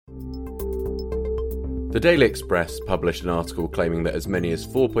The Daily Express published an article claiming that as many as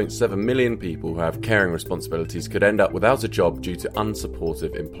 4.7 million people who have caring responsibilities could end up without a job due to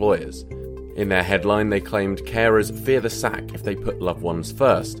unsupportive employers. In their headline, they claimed carers fear the sack if they put loved ones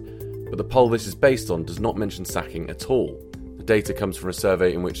first, but the poll this is based on does not mention sacking at all. The data comes from a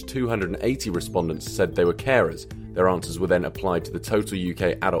survey in which 280 respondents said they were carers. Their answers were then applied to the total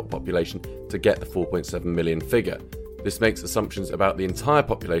UK adult population to get the 4.7 million figure. This makes assumptions about the entire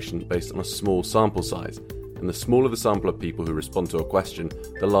population based on a small sample size, and the smaller the sample of people who respond to a question,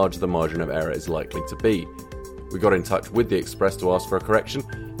 the larger the margin of error is likely to be. We got in touch with the Express to ask for a correction,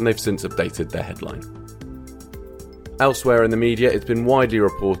 and they've since updated their headline. Elsewhere in the media, it's been widely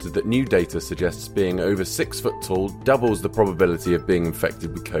reported that new data suggests being over 6 foot tall doubles the probability of being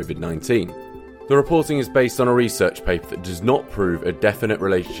infected with COVID-19. The reporting is based on a research paper that does not prove a definite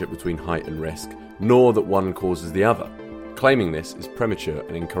relationship between height and risk, nor that one causes the other. Claiming this is premature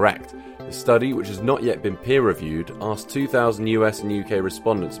and incorrect. The study, which has not yet been peer-reviewed, asked 2,000 US and UK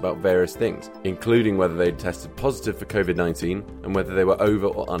respondents about various things, including whether they'd tested positive for COVID-19 and whether they were over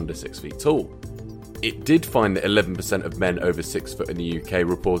or under 6 feet tall. It did find that 11% of men over 6 foot in the UK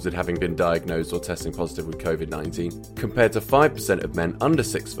reported having been diagnosed or testing positive with COVID-19, compared to 5% of men under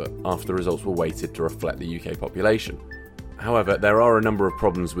 6 foot after the results were weighted to reflect the UK population. However, there are a number of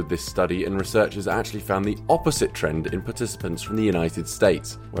problems with this study, and researchers actually found the opposite trend in participants from the United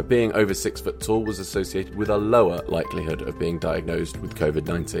States, where being over 6 foot tall was associated with a lower likelihood of being diagnosed with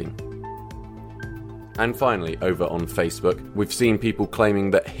COVID-19. And finally, over on Facebook, we've seen people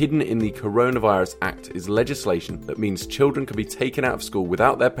claiming that hidden in the Coronavirus Act is legislation that means children can be taken out of school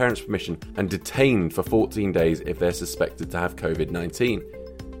without their parents' permission and detained for 14 days if they're suspected to have COVID-19.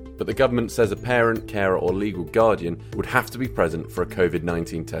 But the government says a parent, carer or legal guardian would have to be present for a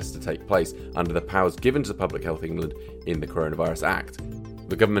COVID-19 test to take place under the powers given to Public Health England in the Coronavirus Act.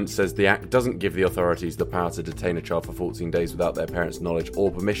 The government says the Act doesn't give the authorities the power to detain a child for 14 days without their parents' knowledge or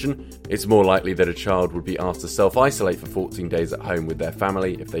permission. It's more likely that a child would be asked to self-isolate for 14 days at home with their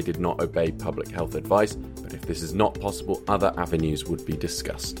family if they did not obey public health advice, but if this is not possible, other avenues would be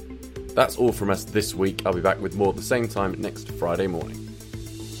discussed. That's all from us this week. I'll be back with more at the same time next Friday morning.